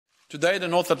Today, the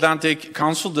North Atlantic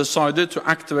Council decided to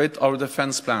activate our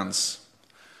defense plans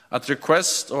at the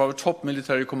request of our top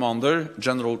military commander,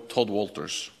 General Todd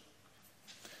Walters.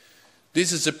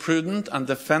 This is a prudent and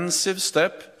defensive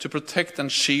step to protect and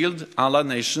shield allied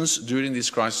nations during this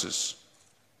crisis.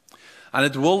 And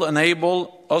it will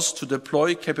enable us to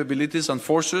deploy capabilities and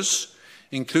forces,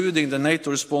 including the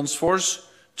NATO response force,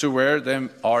 to where they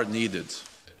are needed.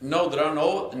 No, there are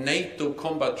no NATO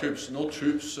combat troops, no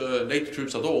troops, NATO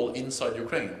troops at all inside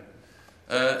Ukraine.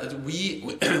 We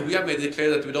have made it clear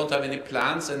that we don't have any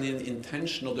plans and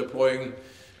intention of deploying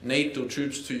NATO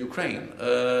troops to Ukraine.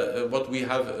 What we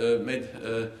have made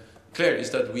clear is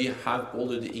that we have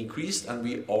already increased, and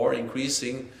we are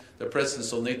increasing the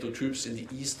presence of NATO troops in the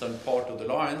eastern part of the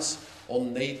alliance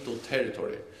on NATO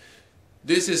territory.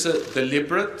 This is a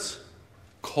deliberate,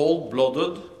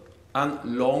 cold-blooded and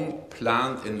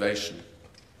long-planned invasion.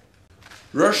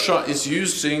 Russia is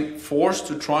using force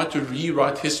to try to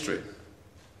rewrite history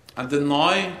and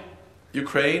deny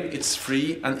Ukraine its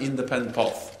free and independent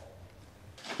path.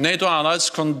 NATO allies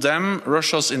condemn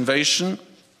Russia's invasion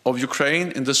of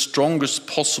Ukraine in the strongest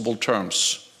possible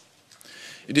terms.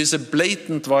 It is a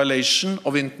blatant violation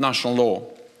of international law,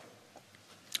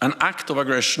 an act of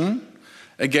aggression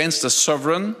against a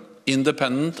sovereign,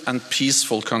 independent and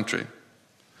peaceful country.